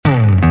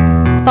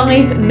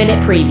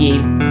5-minute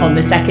preview on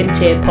the Second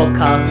Tier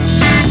podcast.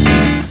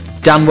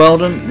 Dan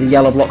Weldon, the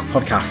Yellow Block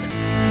podcast.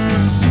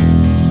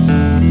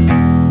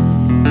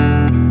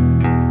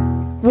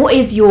 What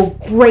is your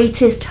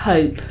greatest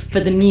hope for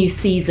the new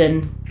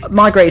season?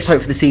 My greatest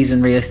hope for the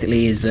season,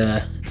 realistically, is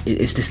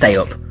to stay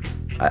up.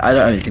 I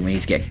don't really think we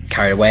need to get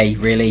carried away,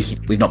 really.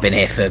 We've not been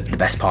here for the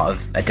best part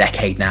of a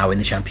decade now in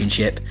the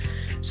Championship.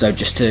 So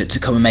just to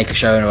come and make a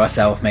show of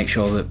ourselves, make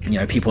sure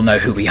that people know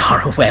who we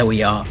are and where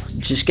we are.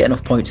 Just get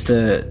enough points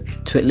to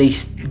at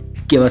least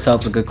give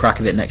ourselves a good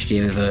crack of it next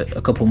year with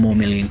a couple more £1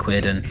 million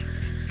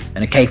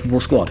and a capable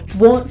squad.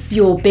 What's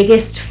your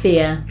biggest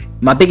fear?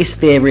 My biggest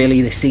fear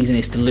really this season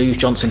is to lose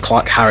Johnson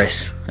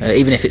Clark-Harris.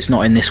 Even if it's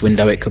not in this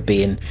window, it could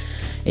be in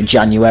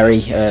January.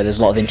 There's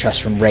a lot of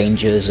interest from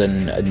Rangers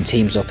and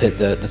teams up at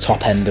the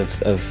top end of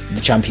the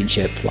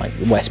Championship, like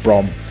West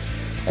Brom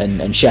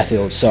and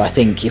Sheffield. So I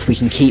think if we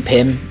can keep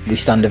him, we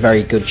stand a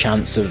very good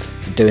chance of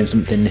doing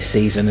something this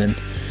season. And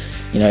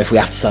if we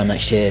have to sell him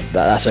next year,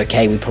 that's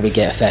okay. We probably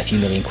get a fair few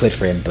 £1 million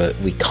for him, but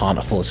we can't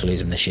afford to lose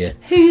him this year.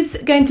 Who's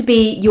going to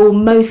be your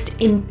most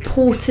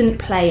important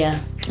player?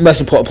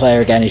 Most important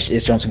player again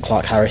is Johnson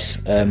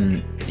Clark-Harris.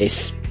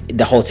 It's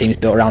the whole team is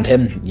built around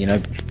him.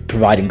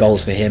 Providing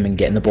goals for him and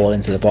getting the ball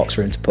into the box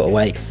for him to put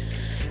away.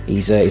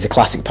 He's a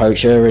classic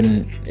poacher,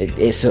 and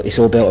it's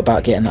all built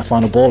about getting that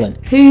final ball in.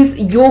 Who's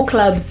your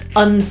club's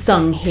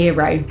unsung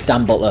hero?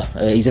 Dan Butler.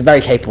 He's a very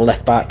capable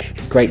left back,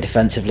 great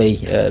defensively,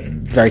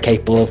 very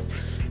capable of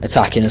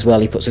attacking as well.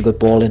 He puts a good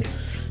ball in.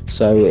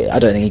 So I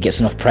don't think he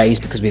gets enough praise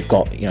because we've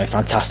got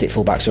fantastic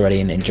fullbacks already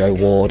in Joe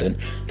Ward and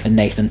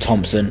Nathan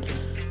Thompson.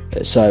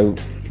 So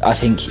I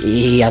think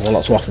he has a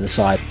lot to offer the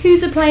side.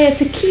 Who's a player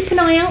to keep an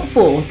eye out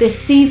for this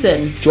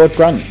season? George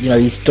Grant.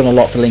 He's done a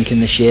lot for Lincoln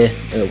this year,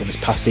 this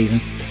past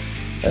season,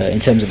 in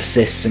terms of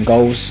assists and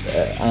goals,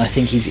 and I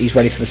think he's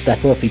ready for the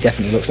step up. He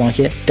definitely looks like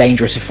it.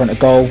 Dangerous in front of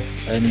goal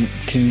and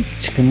can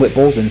whip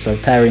balls in. So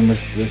pairing with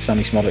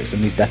Sammy Smodix,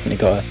 and we've definitely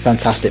got a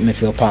fantastic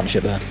midfield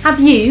partnership there. Have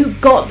you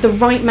got the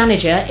right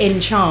manager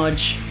in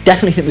charge?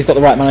 Definitely think we've got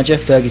the right manager.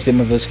 Fergie's been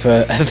with us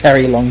for a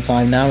very long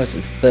time now. It's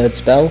his third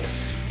spell.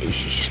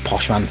 He's just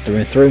posh man through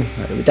and through.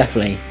 We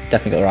definitely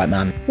got the right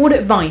man. What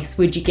advice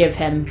would you give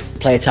him?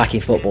 Play attacking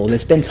football.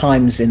 There's been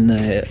times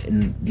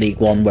in League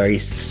One where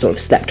he's sort of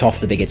stepped off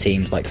the bigger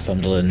teams like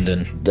Sunderland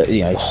and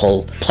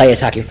Hull. Play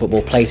attacking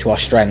football, play to our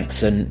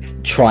strengths,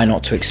 and try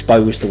not to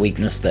expose the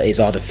weakness that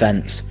is our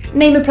defence.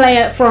 Name a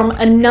player from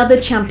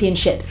another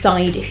Championship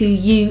side who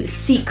you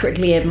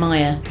secretly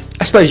admire.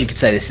 I suppose you could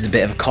say this is a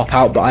bit of a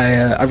cop-out, but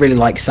I really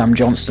like Sam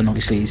Johnston.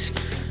 Obviously he's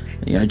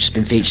just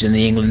been featured in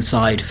the England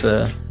side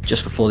for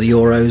just before the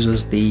Euros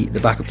as the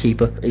backup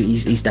keeper.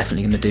 He's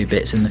definitely going to do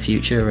bits in the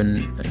future,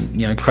 and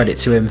credit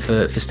to him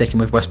for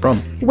sticking with West Brom.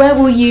 Where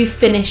will you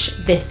finish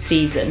this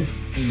season?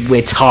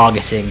 We're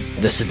targeting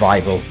the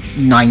survival.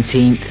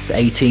 19th,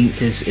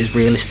 18th is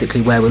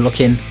realistically where we're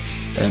looking,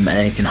 and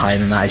anything higher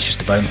than that is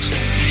just a bonus.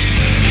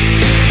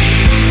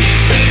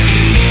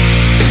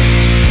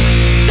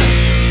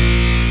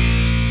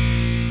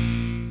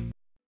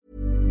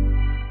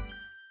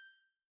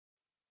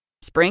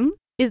 Spring?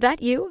 Is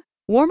that you?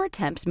 Warmer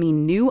temps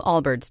mean new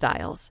Allbirds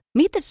styles.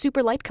 Meet the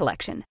Super Light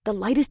Collection, the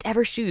lightest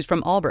ever shoes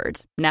from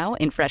Allbirds, now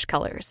in fresh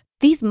colors.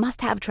 These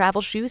must-have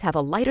travel shoes have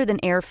a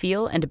lighter-than-air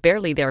feel and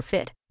barely-there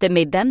fit that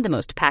made them the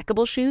most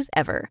packable shoes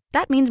ever.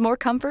 That means more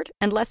comfort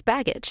and less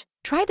baggage.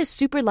 Try the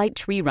Super Light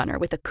Tree Runner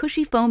with a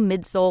cushy foam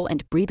midsole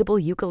and breathable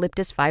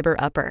eucalyptus fiber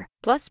upper.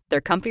 Plus,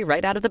 they're comfy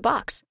right out of the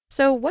box.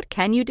 So what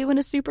can you do in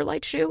a super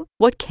light shoe?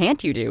 What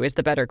can't you do is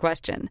the better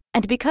question.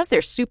 And because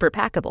they're super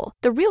packable,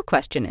 the real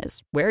question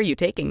is, where are you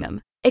taking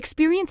them?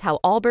 Experience how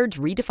Allbirds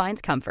redefines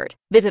comfort.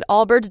 Visit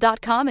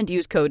allbirds.com and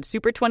use code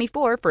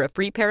SUPER24 for a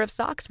free pair of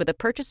socks with a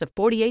purchase of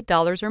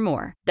 $48 or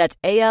more. That's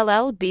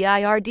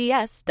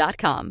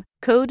ALLBIRDS.com.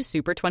 Code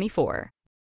SUPER24.